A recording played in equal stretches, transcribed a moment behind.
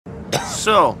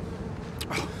So,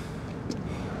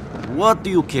 what do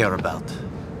you care about?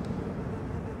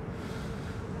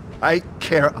 I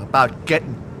care about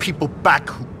getting people back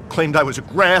who claimed I was a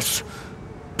grass.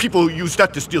 People who used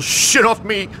that to steal shit off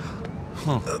me.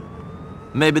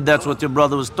 Maybe that's what your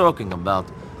brother was talking about.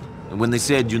 When they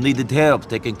said you needed help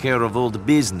taking care of all the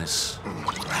business.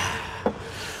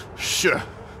 Sure.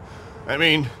 I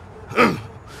mean, I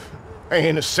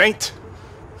ain't a saint.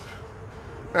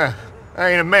 I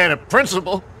ain't a man of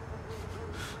principle.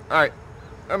 I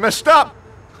messed up.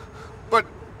 But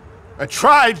I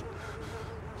tried.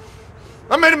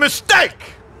 I made a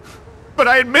mistake. But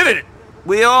I admitted it.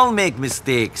 We all make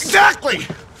mistakes. Exactly!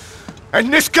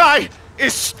 And this guy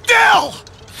is still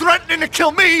threatening to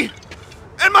kill me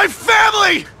and my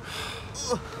family!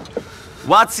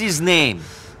 What's his name?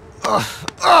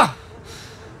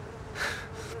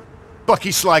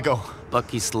 Bucky Sligo.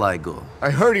 Bucky Sligo.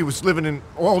 I heard he was living in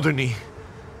Alderney.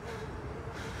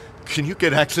 Can you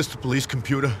get access to police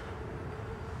computer?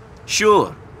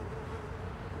 Sure.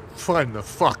 Find the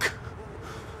fuck.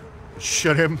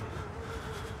 Shut him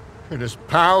and his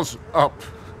pals up.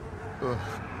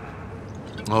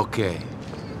 Okay.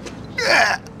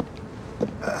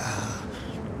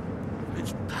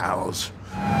 His pals.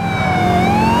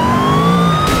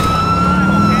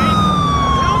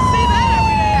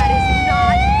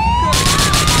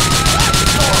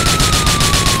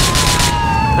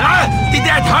 Did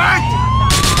that hurt?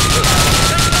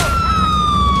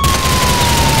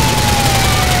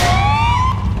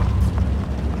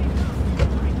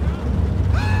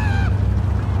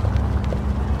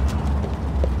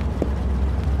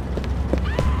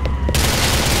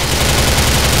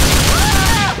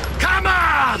 Come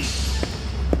on!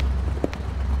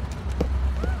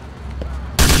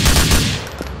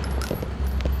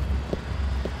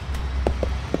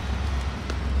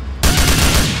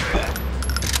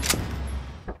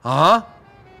 Huh?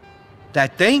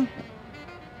 That thing?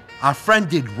 Our friend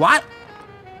did what?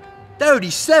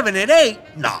 37 at 8?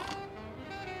 No.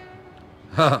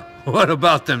 Huh, what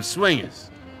about them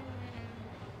swingers?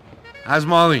 How's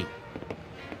Marlene?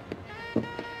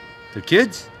 The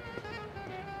kids?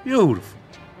 Beautiful.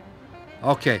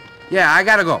 Okay, yeah, I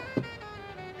gotta go.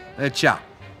 Ciao.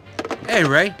 Hey,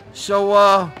 Ray,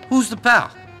 so, who's the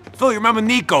pal? Phil, you remember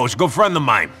Nico? He's a good friend of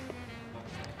mine.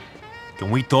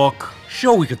 Can we talk?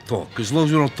 Sure we could talk, as long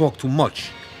as we don't talk too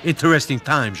much. Interesting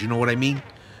times, you know what I mean?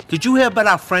 Did you hear about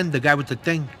our friend, the guy with the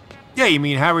thing? Yeah, you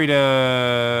mean Harry,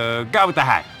 the guy with the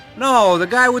hat? No, the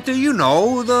guy with the, you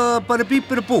know, the bada beep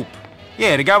bada boop.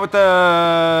 Yeah, the guy with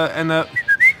the... and the...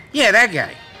 Yeah, that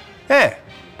guy. Yeah,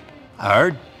 I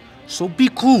heard. So be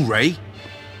cool, Ray.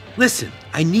 Listen,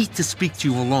 I need to speak to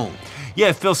you alone.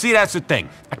 Yeah, Phil, see, that's the thing.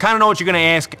 I kind of know what you're gonna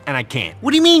ask, and I can't.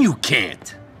 What do you mean you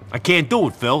can't? I can't do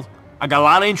it, Phil. I got a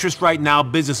lot of interest right now,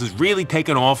 business is really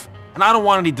taking off, and I don't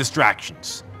want any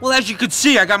distractions. Well, as you can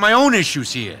see, I got my own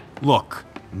issues here. Look,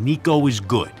 Nico is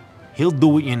good. He'll do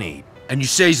what you need. And you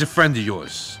say he's a friend of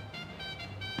yours?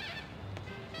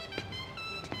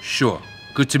 Sure.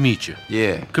 Good to meet you.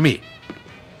 Yeah. Come here.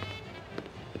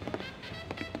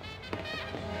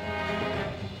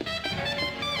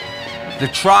 The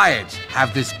Triads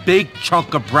have this big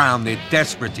chunk of brown they're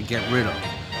desperate to get rid of.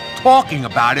 Talking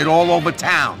about it all over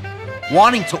town.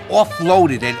 Wanting to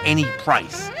offload it at any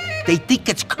price. They think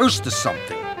it's cursed or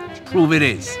something. Prove it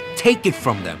is. Take it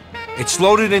from them. It's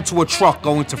loaded into a truck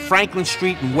going to Franklin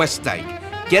Street and West Dyke.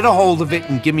 Get a hold of it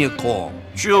and give me a call.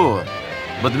 Sure.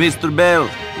 But Mr. Bell,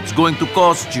 it's going to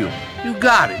cost you. You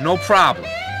got it, no problem.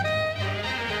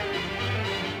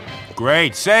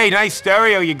 Great. Say, nice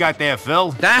stereo you got there,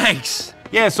 Phil. Thanks.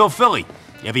 Yeah, so Philly,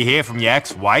 you ever hear from your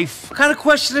ex-wife? What kind of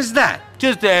question is that?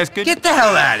 Just asking. Get the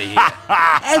hell out of here.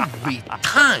 Every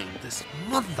time, this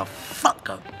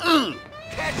motherfucker. Ugh.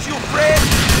 Catch you, Fred!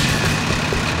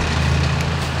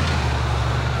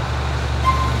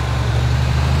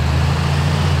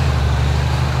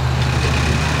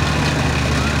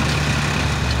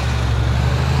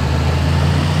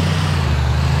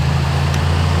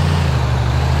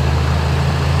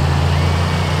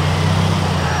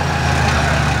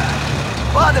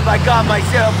 What have I got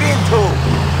myself into?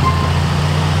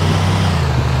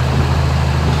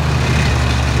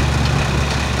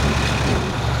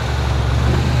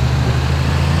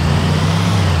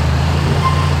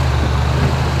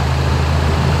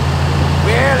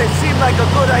 Well, it seemed like a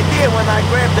good idea when I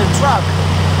grabbed the truck.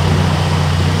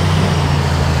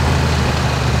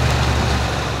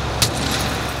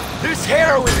 This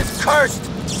heroin is cursed.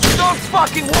 You don't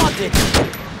fucking want it.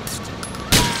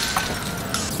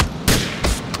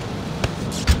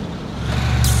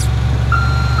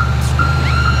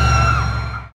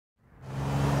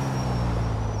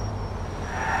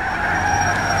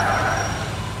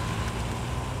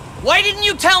 Why didn't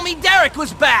you tell me Derek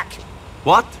was back?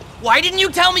 What? Why didn't you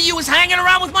tell me you was hanging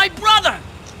around with my brother?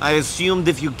 I assumed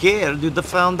if you cared, you'd have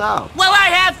found out. Well, I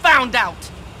have found out.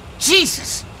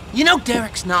 Jesus. You know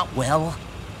Derek's not well?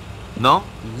 No?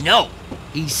 No.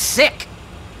 He's sick.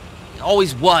 He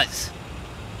always was.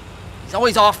 He's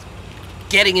always off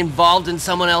getting involved in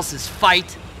someone else's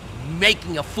fight,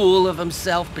 making a fool of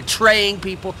himself, betraying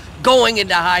people, going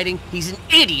into hiding. He's an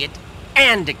idiot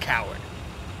and a coward.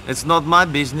 It's not my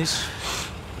business.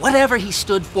 Whatever he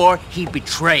stood for, he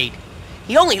betrayed.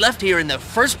 He only left here in the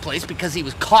first place because he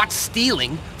was caught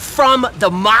stealing from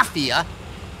the Mafia.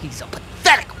 He's a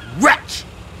pathetic wretch.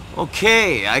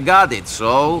 Okay, I got it,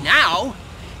 so... Now,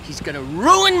 he's gonna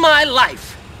ruin my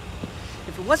life.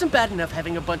 If it wasn't bad enough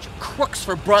having a bunch of crooks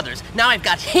for brothers, now I've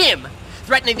got him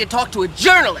threatening to talk to a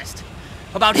journalist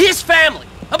about his family,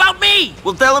 about me.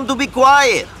 Well, tell him to be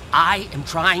quiet. I am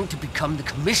trying to become the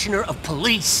commissioner of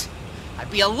police.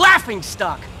 I'd be a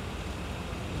laughingstock.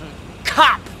 A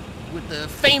cop with the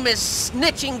famous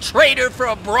snitching traitor for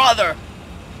a brother.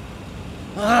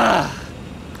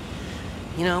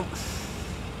 You know,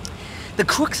 the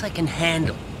crooks I can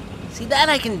handle. See, that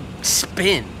I can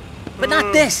spin. But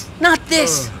not this, not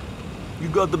this. You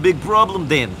got the big problem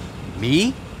then.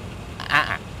 Me?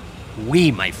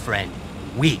 We, my friend,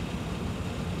 we.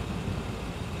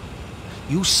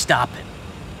 You stop him.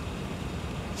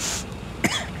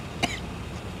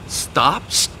 Stop?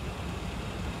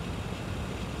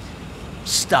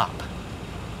 Stop.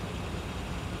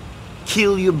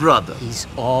 Kill your brother. He's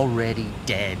already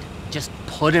dead. Just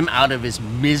put him out of his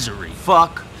misery.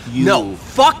 Fuck you. No,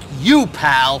 fuck you,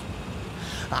 pal.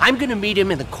 I'm gonna meet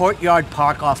him in the Courtyard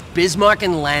Park off Bismarck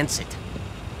and Lancet.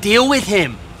 Deal with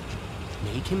him.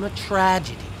 Make him a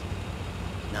tragedy,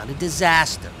 not a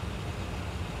disaster.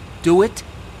 Do it,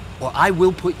 or I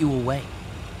will put you away.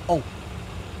 Oh,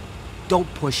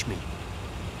 don't push me.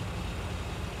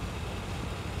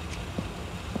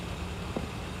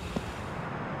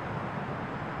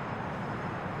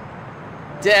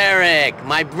 Derek,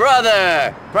 my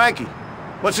brother! Frankie,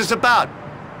 what's this about?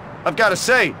 I've got to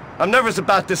say, I'm nervous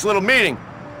about this little meeting.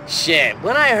 Shit,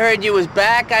 when I heard you was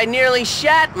back, I nearly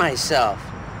shat myself.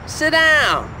 Sit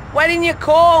down. Why didn't you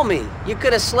call me? You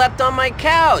could have slept on my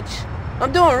couch.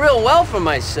 I'm doing real well for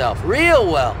myself,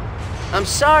 real well. I'm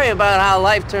sorry about how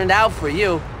life turned out for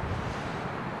you.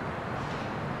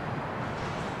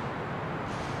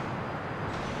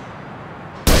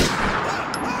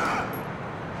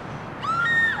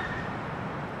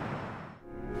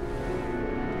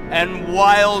 And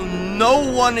while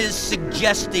no one is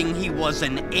suggesting he was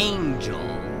an angel,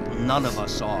 none of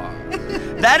us are.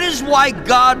 That is why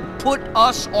God put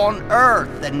us on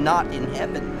earth and not in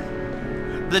heaven.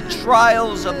 The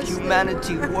trials of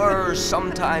humanity were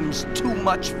sometimes too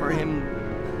much for him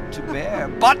to bear,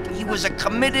 but he was a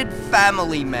committed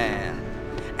family man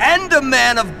and a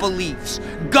man of beliefs.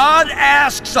 God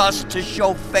asks us to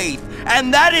show faith,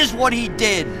 and that is what he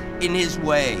did in his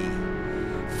way.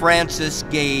 Francis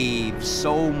gave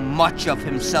so much of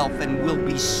himself and will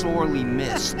be sorely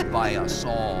missed by us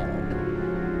all.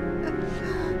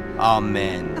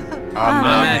 Amen.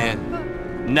 Amen.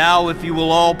 Now, if you will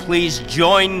all please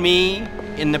join me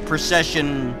in the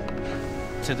procession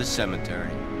to the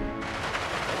cemetery.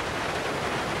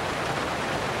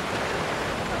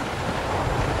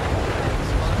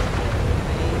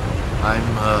 I'm,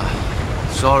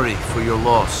 sorry for your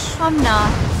loss. I'm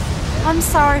not. I'm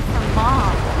sorry for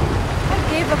Mom. I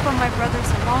gave up on my brothers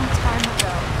a long time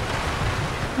ago.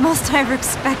 Most I ever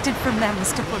expected from them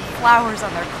was to put flowers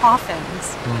on their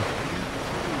coffins.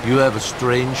 You have a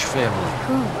strange family.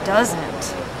 Who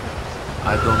doesn't?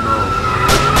 I don't know.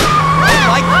 Oh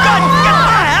my God! Get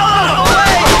the hell out of the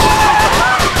way!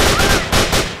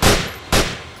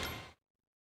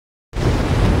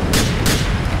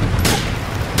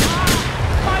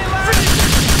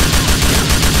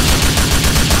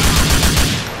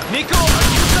 Nico, are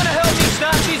you gonna help me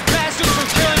stop these bastards from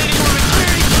killing any more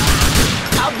McCreary?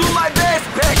 I'll do my best,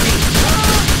 Becky.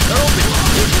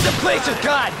 This is the place of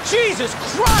God. Jesus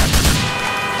Christ!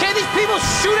 Can't these people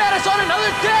shoot at us on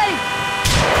another day?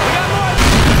 We got more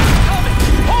coming.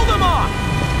 Hold them off.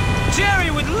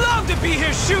 Jerry would love to be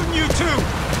here shooting you two.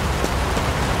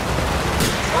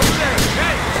 Over there.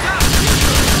 Hey, stop!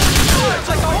 Oh, it's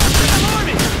like a whole damn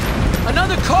army.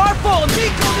 Another car full.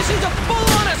 Nico, this is a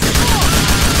full-on assault.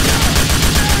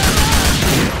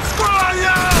 Screw on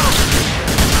you!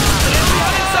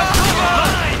 Running some cover!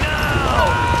 I know!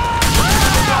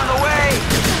 Get on the way!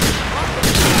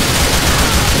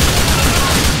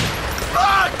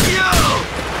 Fuck you!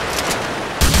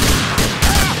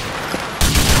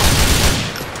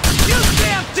 You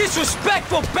damn disrespectful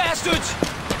Disrespectful bastards!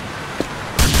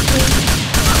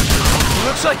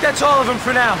 Looks like that's all of them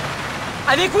for now.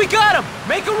 I think we got them!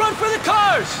 Make a run for the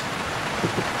cars!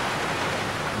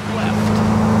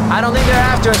 I don't think they're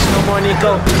after us no more,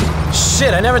 Nico.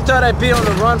 Shit, I never thought I'd be on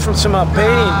the run from some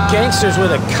Albanian gangsters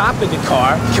with a cop in the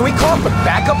car. Can we call for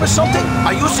backup or something?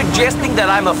 Are you suggesting that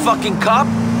I'm a fucking cop?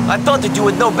 I thought that you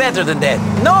would know better than that.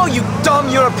 No, you dumb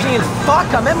European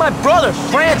fuck! I met my brother,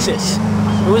 Francis.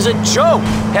 It was a joke.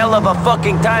 Hell of a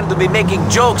fucking time to be making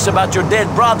jokes about your dead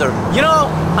brother. You know,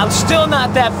 I'm still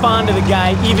not that fond of the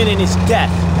guy, even in his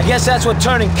death. I guess that's what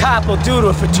turning cop will do to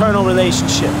a fraternal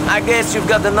relationship. I guess you've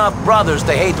got enough brothers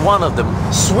to hate one of them.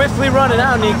 Swiftly running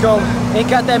out, Nico. Ain't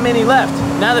got that many left.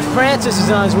 Now that Francis is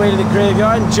on his way to the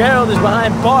graveyard and Gerald is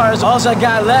behind bars, all I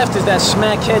got left is that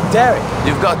smackhead Derek.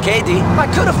 You've got Katie. I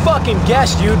could have fucking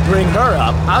guessed you'd bring her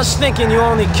up. I was thinking you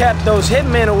only kept those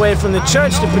hitmen away from the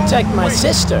church to protect my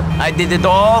sister. I did it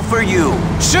all for you.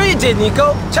 Sure you did,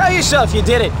 Nico. Tell yourself you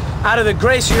did it out of the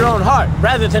grace of your own heart,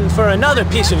 rather than for another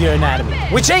piece of your anatomy.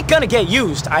 Which ain't gonna get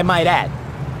used, I might add.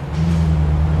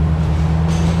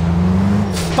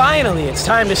 Finally, it's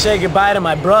time to say goodbye to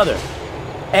my brother.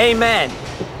 Amen.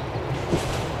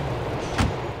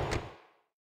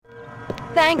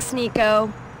 Thanks, Nico.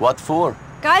 What for?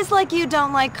 Guys like you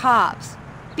don't like cops.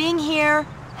 Being here,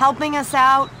 helping us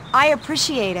out, I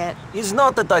appreciate it. It's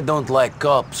not that I don't like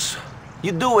cops.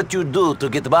 You do what you do to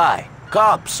get by.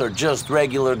 Cops are just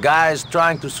regular guys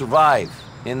trying to survive.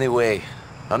 Anyway,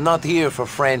 I'm not here for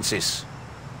Francis.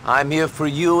 I'm here for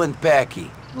you and Packy.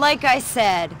 Like I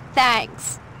said,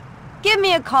 thanks. Give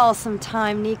me a call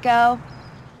sometime, Nico.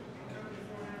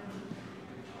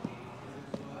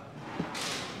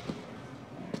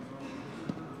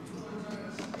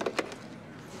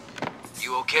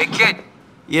 You okay, kid?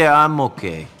 Yeah, I'm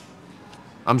okay.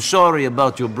 I'm sorry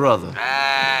about your brother.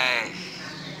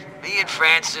 Me and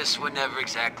Francis were never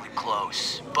exactly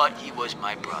close, but he was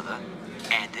my brother,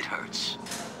 and it hurts.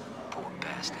 Poor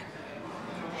bastard.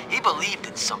 He believed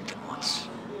in something once.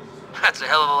 That's a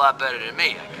hell of a lot better than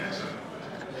me, I guess.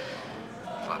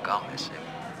 Fuck, I'll miss him.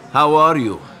 How are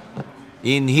you?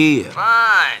 In here.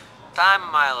 Fine. Time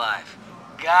of my life.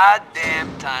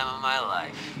 Goddamn time of my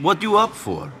life. What you up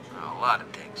for? A lot of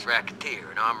things. Racketeer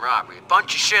and armed robbery. A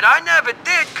bunch of shit I never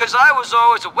did, because I was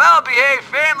always a well-behaved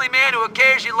family man who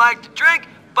occasionally liked to drink,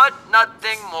 but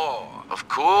nothing more. Of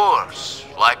course.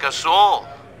 Like us all.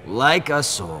 Like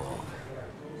us all.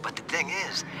 But the thing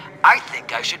is, I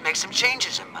think I should make some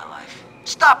changes in my life.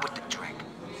 Stop with the drink.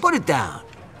 Put it down.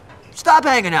 Stop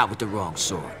hanging out with the wrong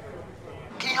sort.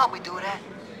 Can you help me do that?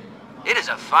 It is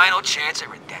a final chance at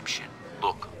redemption.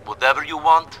 Look, whatever you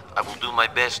want, I will do my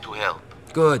best to help.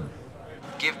 Good.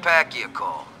 Give Packy a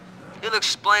call. He'll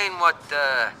explain what,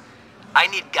 I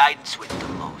need guidance with the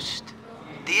most.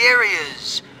 The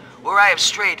areas where I have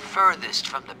strayed furthest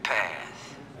from the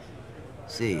path.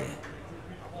 See ya.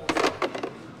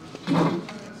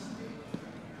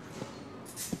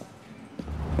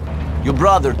 Your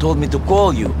brother told me to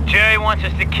call you. Jerry wants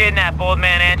us to kidnap old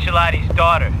man Ancelotti's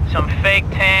daughter. Some fake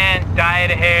tan,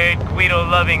 dyed-haired,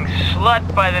 Guido-loving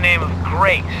slut by the name of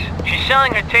Grace. She's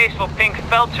selling her tasteful pink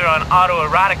felter on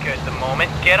autoerotica at the moment.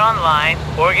 Get online,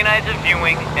 organize a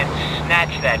viewing, and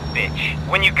snatch that bitch.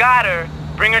 When you got her,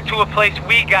 bring her to a place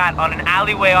we got on an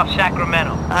alleyway off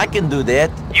Sacramento. I can do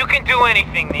that. You can do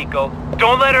anything, Nico.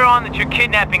 Don't let her on that you're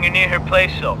kidnapping her near her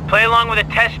place, though. Play along with a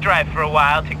test drive for a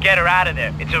while to get her out of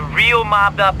there. It's a real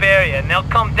mobbed-up area, and they'll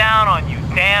come down on you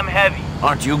damn heavy.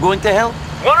 Aren't you going to help?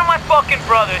 One of my fucking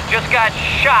brothers just got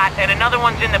shot, and another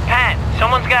one's in the pen.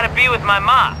 Someone's gotta be with my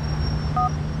mom.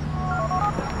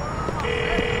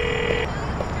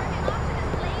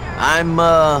 I'm,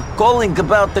 calling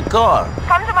about the car.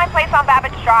 Come to my place on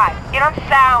Babbage Drive. You don't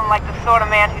sound like the sort of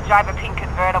man who'd drive a pink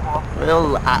convertible.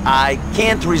 Well, I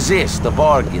can't resist a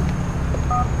bargain.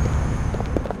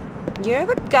 You're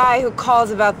the guy who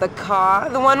calls about the car,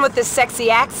 the one with the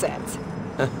sexy accent.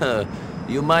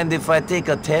 You mind if I take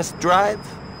a test drive?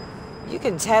 You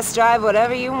can test drive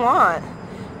whatever you want.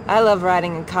 I love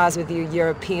riding in cars with you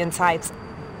European types.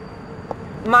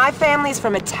 My family's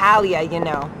from Italia, you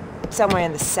know. Somewhere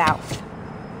in the south.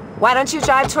 Why don't you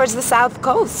drive towards the south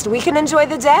coast? We can enjoy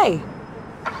the day.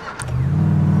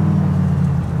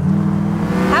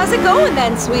 How's it going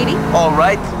then, sweetie? All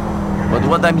right. But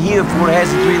what I'm here for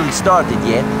hasn't really started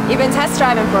yet. You've been test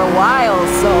driving for a while,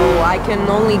 so I can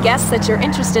only guess that you're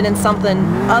interested in something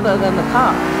other than the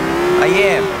car. I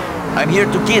am. I'm here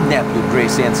to kidnap you,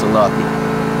 Grace Ancelotti.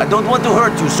 I don't want to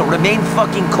hurt you, so remain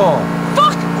fucking calm.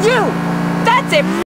 Fuck you! That's it!